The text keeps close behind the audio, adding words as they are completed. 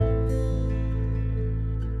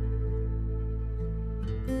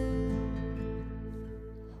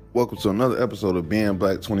Welcome to another episode of Being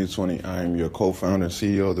Black 2020. I am your co-founder and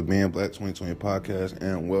CEO of the Being Black 2020 podcast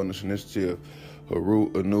and wellness initiative,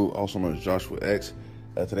 Haru Anu, also known as Joshua X.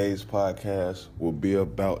 Today's podcast will be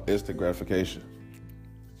about instant gratification.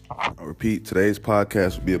 I repeat, today's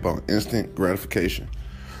podcast will be about instant gratification.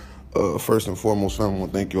 First and foremost, I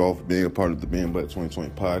want to thank you all for being a part of the Being Black 2020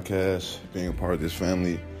 podcast, being a part of this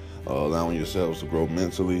family, allowing yourselves to grow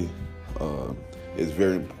mentally. It's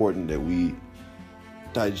very important that we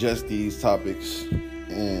digest these topics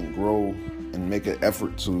and grow and make an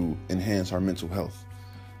effort to enhance our mental health.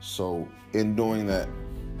 So in doing that,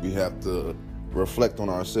 we have to reflect on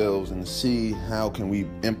ourselves and see how can we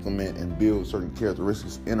implement and build certain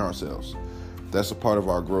characteristics in ourselves. That's a part of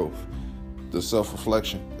our growth. The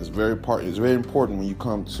self-reflection is very important when you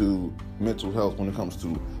come to mental health, when it comes to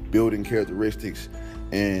building characteristics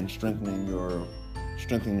and strengthening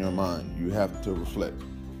your mind. You have to reflect.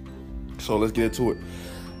 So let's get into it.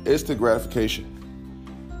 Instant gratification.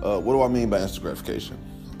 What do I mean by instant gratification?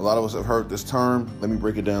 A lot of us have heard this term. Let me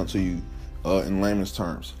break it down to you in layman's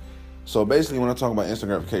terms. So basically, when I talk about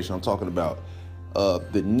instant gratification, I'm talking about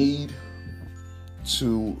the need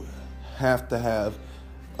to have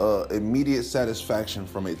immediate satisfaction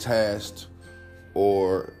from a task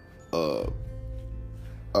or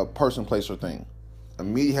a person, place, or thing.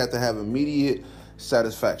 Have to have immediate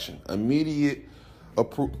satisfaction, immediate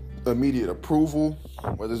approval,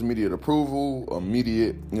 whether it's immediate approval,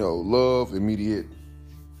 immediate, love, immediate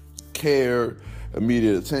care,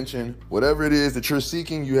 immediate attention, whatever it is that you're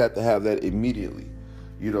seeking, you have to have that immediately,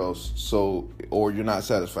 or you're not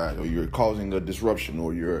satisfied, or you're causing a disruption,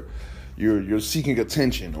 or you're seeking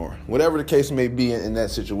attention, or whatever the case may be in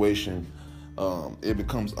that situation. It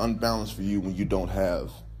becomes unbalanced for you when you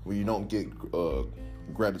don't get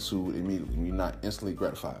gratitude immediately, when you're not instantly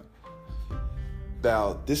gratified.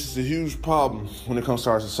 Now, this is a huge problem when it comes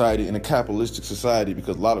to our society, in a capitalistic society,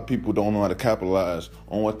 because a lot of people don't know how to capitalize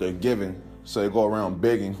on what they're given, so they go around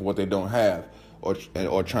begging for what they don't have, or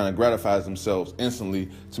trying to gratify themselves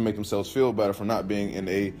instantly to make themselves feel better for not being in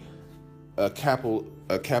a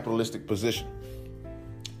capitalistic position.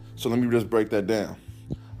 So let me just break that down.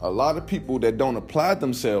 A lot of people that don't apply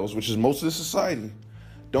themselves, which is most of the society,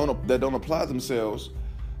 that don't apply themselves,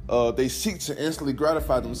 they seek to instantly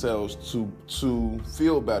gratify themselves to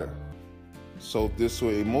feel better. So this will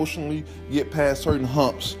emotionally get past certain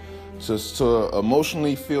humps, to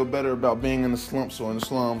emotionally feel better about being in the slumps or in the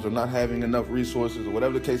slums, or not having enough resources, or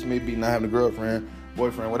whatever the case may be, not having a girlfriend,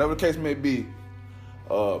 boyfriend, whatever the case may be.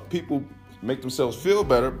 People make themselves feel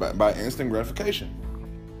better by instant gratification.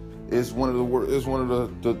 It's one of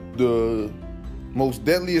the most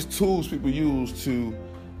deadliest tools people use to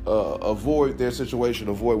avoid their situation,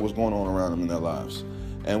 avoid what's going on around them in their lives.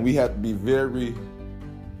 And we have to be very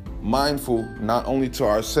mindful, not only to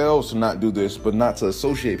ourselves to not do this, but not to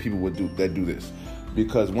associate people that do this.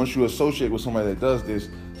 Because once you associate with somebody that does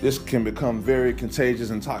this can become very contagious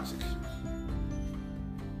and toxic.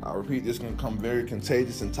 I repeat, this can become very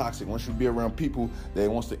contagious and toxic. Once you be around people that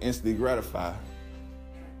wants to instantly gratify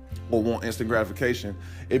or want instant gratification,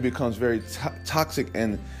 it becomes very toxic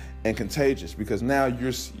and contagious, because now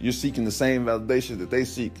you're seeking the same validation that they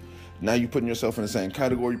seek. Now you're putting yourself in the same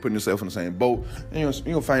category, you're putting yourself in the same boat, and you're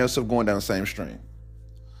gonna find yourself going down the same stream.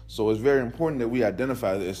 So it's very important that we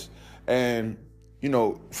identify this, and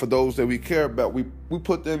for those that we care about, we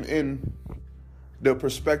put them in the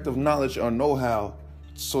perspective, knowledge, or know-how,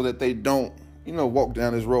 so that they don't walk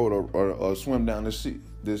down this road or swim down this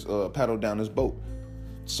paddle down this boat.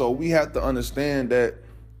 So we have to understand that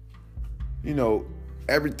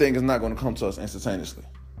everything is not going to come to us instantaneously.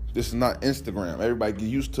 This is not Instagram. Everybody get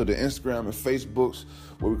used to the Instagram and Facebooks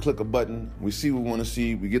where we click a button, we see what we want to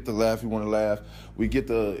see, we get the laugh we want to laugh, we get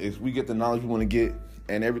the knowledge we want to get,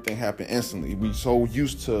 and everything happen instantly. We so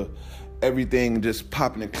used to everything just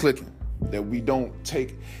popping and clicking that we don't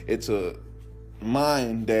take it to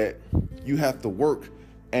mind that you have to work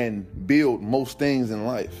and build most things in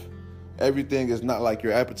life. Everything is not like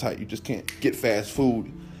your appetite. You just can't get fast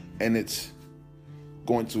food and it's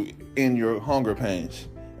going to end your hunger pains.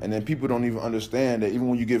 And then people don't even understand that even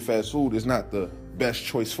when you get fast food, it's not the best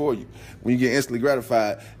choice for you. When you get instantly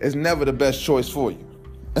gratified, it's never the best choice for you.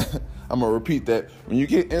 I'm going to repeat that. When you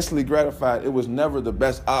get instantly gratified, it was never the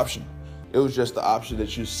best option. It was just the option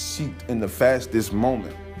that you seeked in the fastest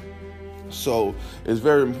moment. So it's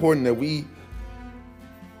very important that we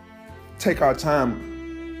take our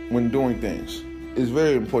time when doing things. It's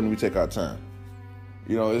very important we take our time.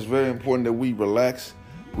 It's very important that we relax.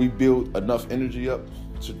 We build enough energy up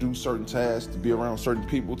to do certain tasks, to be around certain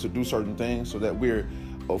people, to do certain things, so that we're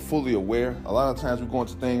fully aware. A lot of times we go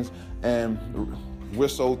into things and we're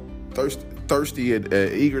so thirsty and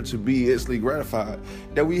eager to be instantly gratified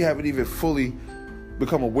that we haven't even fully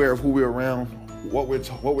become aware of who we're around, what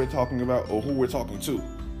we're talking about, or who we're talking to.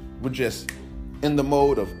 We're just in the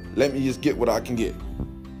mode of let me just get what I can get.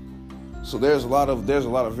 So there's a lot of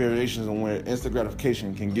variations on where instant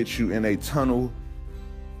gratification can get you in a tunnel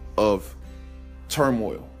of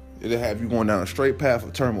turmoil. It'll have you going down a straight path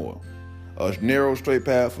of turmoil, a narrow straight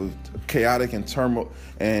path of chaotic and turmoil,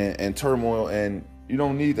 and you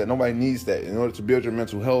don't need that. Nobody needs that. In order to build your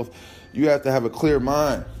mental health, you have to have a clear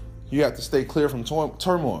mind. You have to stay clear from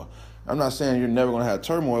turmoil. I'm not saying you're never going to have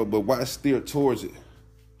turmoil, but why steer towards it?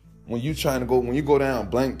 When you go down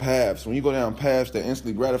blank paths, when you go down paths that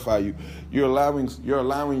instantly gratify you, you're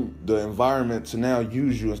allowing the environment to now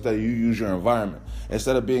use you instead of you use your environment.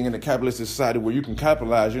 Instead of being in a capitalistic society where you can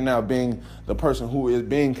capitalize, you're now being the person who is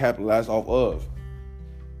being capitalized off of.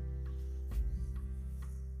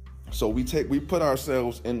 So we put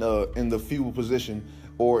ourselves in the feeble position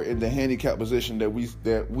or in the handicapped position that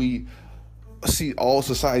we see all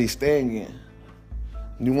society staying in.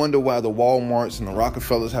 You wonder why the Walmarts and the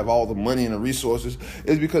Rockefellers have all the money and the resources.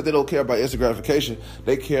 It's because they don't care about instant gratification.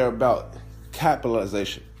 They care about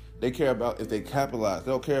capitalization. They care about if they capitalize.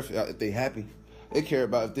 They don't care if they're happy. They care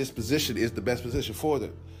about if this position is the best position for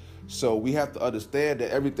them. So we have to understand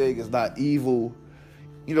that everything is not evil,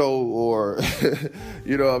 or, what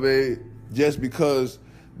I mean? Just because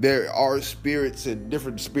there are spirits and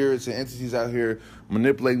different spirits and entities out here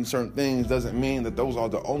manipulating certain things doesn't mean that those are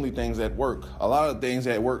the only things at work. A lot of things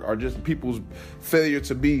at work are just people's failure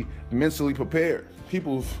to be mentally prepared.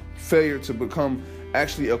 People's failure to become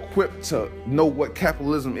actually equipped to know what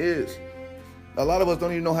capitalism is. A lot of us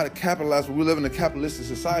don't even know how to capitalize. We live in a capitalistic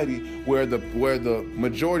society where the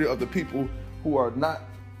majority of the people who are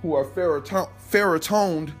fairer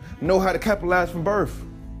toned know how to capitalize from birth.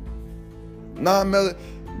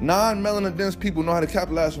 Non-melanin dense people know how to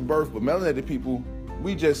capitalize from birth, but melanated people,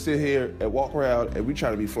 we just sit here and walk around and we try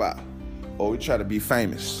to be fly, or we try to be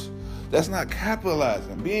famous. That's not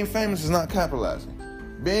capitalizing. Being famous is not capitalizing.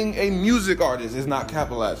 Being a music artist is not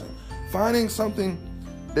capitalizing. Finding something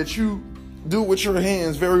that you do with your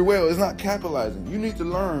hands very well is not capitalizing. You need to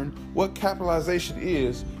learn what capitalization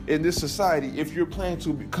is in this society if you're planning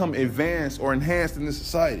to become advanced or enhanced in this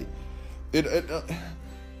society.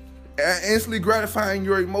 Instantly gratifying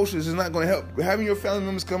your emotions is not going to help. Having your family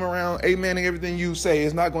members come around amening everything you say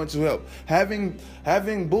is not going to help. Having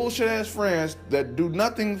bullshit ass friends that do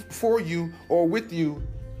nothing for you or with you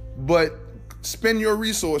but spend your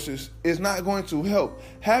resources is not going to help.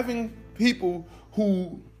 Having people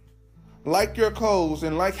who like your clothes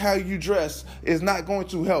and like how you dress is not going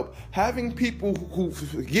to help. Having people who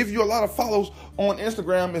give you a lot of follows on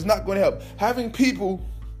Instagram is not going to help. Having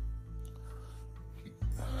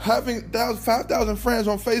 5,000 friends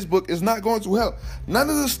on Facebook is not going to help. None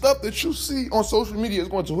of the stuff that you see on social media is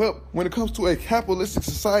going to help when it comes to a capitalistic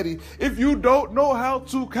society if you don't know how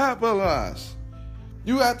to capitalize.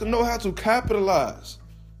 You have to know how to capitalize,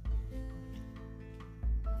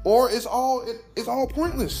 or it's all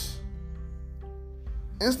pointless.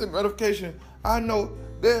 Instant gratification. I know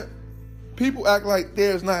that people act like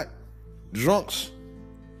there's not drunks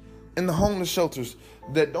in the homeless shelters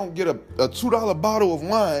that don't get a $2 bottle of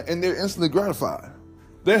wine and they're instantly gratified.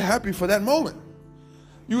 They're happy for that moment.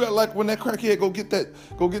 You act like when that crackhead go get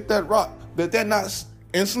that rock, they're not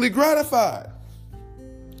instantly gratified.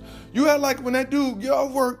 You act like when that dude get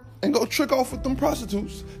off work and go trick off with them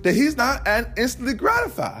prostitutes, that he's not instantly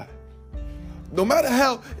gratified. No matter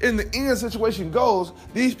how in the end situation goes,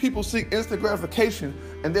 these people seek instant gratification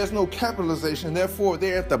and there's no capitalization. Therefore,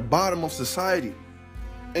 they're at the bottom of society.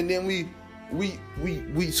 And then we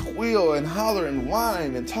squeal and holler and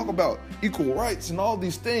whine and talk about equal rights and all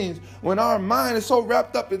these things when our mind is so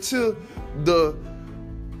wrapped up into the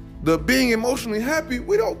being emotionally happy.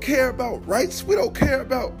 We don't care about rights. We don't care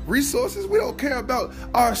about resources. We don't care about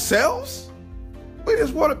ourselves. We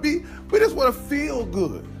just want to feel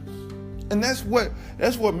good. And that's what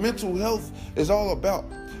mental health is all about.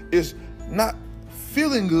 Is not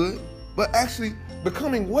feeling good, but actually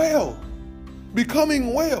becoming well.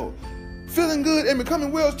 Becoming well. Feeling good and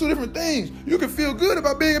becoming well is two different things. You can feel good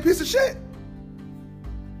about being a piece of shit.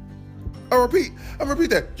 I'm gonna repeat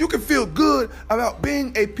that. You can feel good about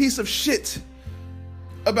being a piece of shit.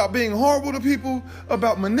 About being horrible to people,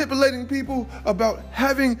 about manipulating people, about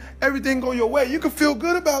having everything go your way. You can feel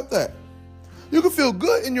good about that. You can feel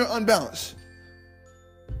good in your unbalance.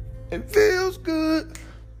 It feels good.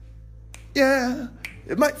 Yeah,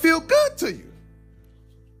 it might feel good to you.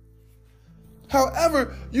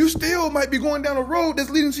 However, you still might be going down a road that's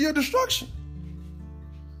leading to your destruction.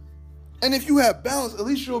 And if you have balance, at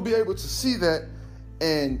least you'll be able to see that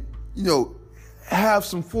and, have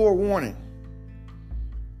some forewarning.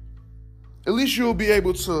 At least you'll be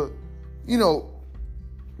able to,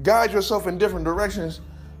 guide yourself in different directions.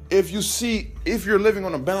 If you're living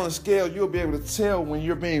on a balanced scale, you'll be able to tell when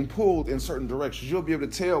you're being pulled in certain directions. You'll be able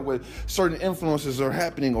to tell when certain influences are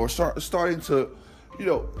happening or starting to,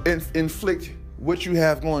 inflict what you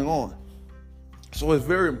have going on. So it's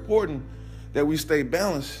very important that we stay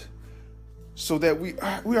balanced so that we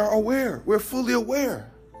are aware. We're fully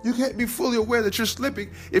aware. You can't be fully aware that you're slipping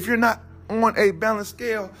if you're not on a balanced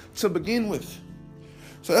scale to begin with.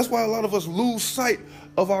 So that's why a lot of us lose sight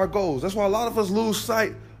of our goals. That's why a lot of us lose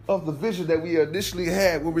sight of the vision that we initially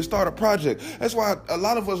had when we start a project. That's why a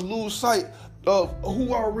lot of us lose sight of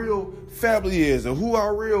who our real family is and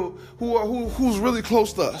who's really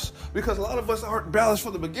close to us. Because a lot of us aren't balanced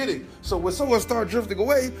from the beginning. So when someone starts drifting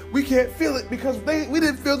away, we can't feel it because we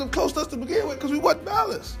didn't feel them close to us to begin with because we wasn't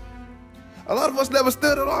balanced. A lot of us never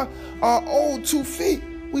stood on our own 2 feet.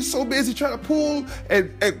 We so busy trying to pull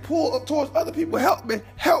and pull up towards other people. Help me.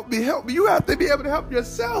 You have to be able to help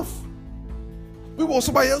yourself. We want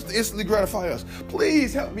somebody else to instantly gratify us.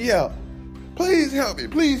 Please help me out. Please help me.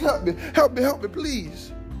 Please help me. Help me,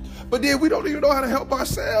 please. But then we don't even know how to help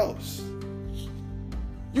ourselves.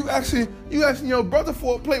 You asking your brother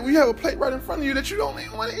for a plate when you have a plate right in front of you that you don't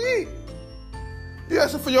even want to eat. You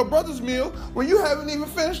asking for your brother's meal when you haven't even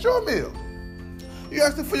finished your meal. You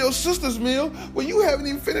asking for your sister's meal when you haven't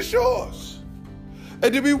even finished yours.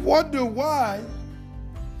 And then we wonder why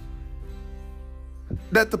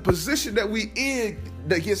that the position that we in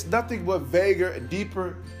that gets nothing but vaguer and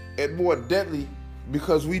deeper and more deadly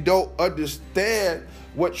because we don't understand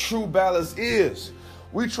what true balance is.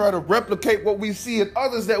 We try to replicate what we see in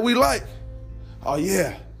others that we like. Oh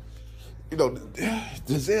yeah,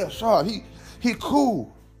 Denzel Shaw, he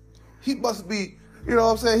cool. He must be, what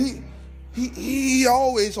I'm saying? He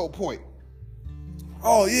always on point.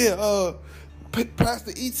 Oh yeah,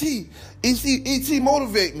 Pastor E.T.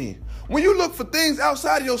 motivate me. When you look for things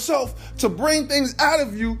outside of yourself to bring things out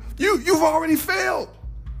of you, you've already failed.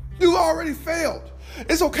 You already failed.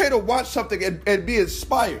 It's okay to watch something and be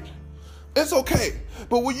inspired. It's okay.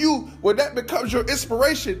 But when that becomes your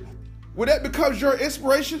inspiration,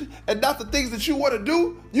 and not the things that you want to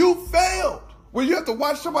do, you failed. When you have to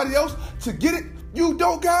watch somebody else to get it, you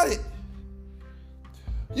don't got it.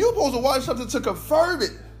 You're supposed to watch something to confirm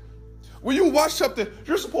it. When you watch something,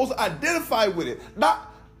 you're supposed to identify with it,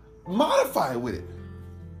 not modify with it.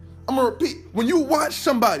 I'm going to repeat. When you watch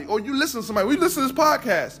somebody or you listen to somebody, when you listen to this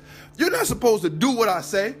podcast, you're not supposed to do what I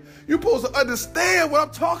say. You're supposed to understand what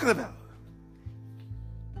I'm talking about.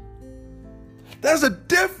 There's a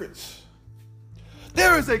difference.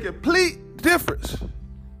 There is a complete difference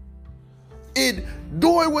in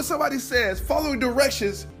doing what somebody says, following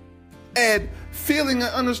directions, and feeling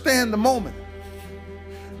and understand the moment.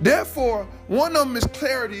 Therefore, one of them is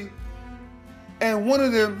clarity, and one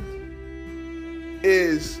of them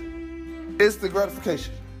is the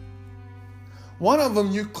gratification. One of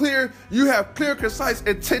them, you have clear, concise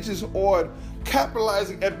intentions on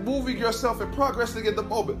capitalizing and moving yourself and progressing in the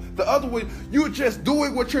moment. The other one, you're just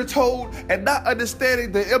doing what you're told and not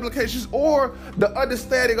understanding the implications or the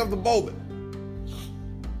understanding of the moment.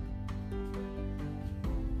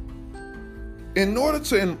 In order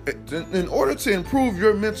to improve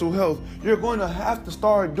your mental health, you're going to have to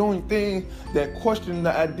start doing things that question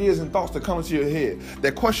the ideas and thoughts that come into your head,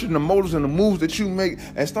 that question the motives and the moves that you make,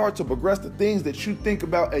 and start to progress the things that you think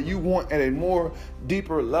about and you want at a more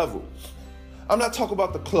deeper level. I'm not talking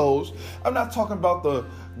about the clothes. I'm not talking about the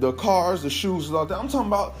cars, the shoes, and all that. I'm talking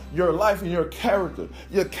about your life and your character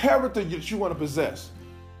that you want to possess.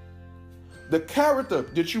 The character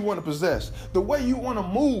that you want to possess, the way you want to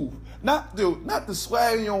move. Not the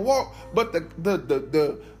swag in your walk, but the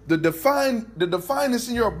defineness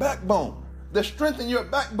in your backbone, the strength in your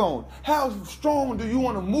backbone. How strong do you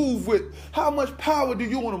want to move with? How much power do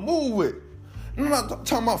you want to move with? I'm not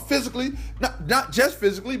talking about physically, not just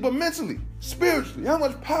physically, but mentally, spiritually. How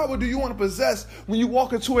much power do you want to possess when you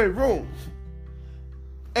walk into a room?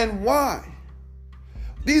 And why?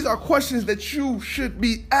 These are questions that you should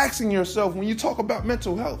be asking yourself when you talk about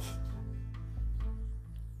mental health.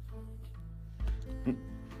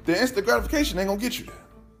 The instant gratification ain't gonna get you there.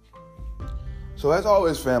 So as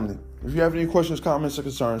always, family, if you have any questions, comments, or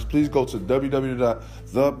concerns, please go to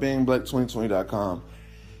www.thebeingBlack2020.com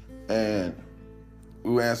and we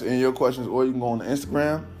will answer any of your questions, or you can go on the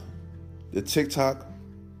Instagram, the TikTok,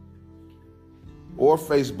 or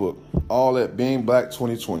Facebook, all at Being Black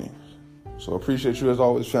 2020. So appreciate you as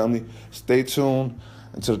always, family. Stay tuned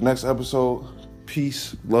until the next episode.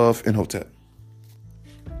 Peace, love, and Hotep.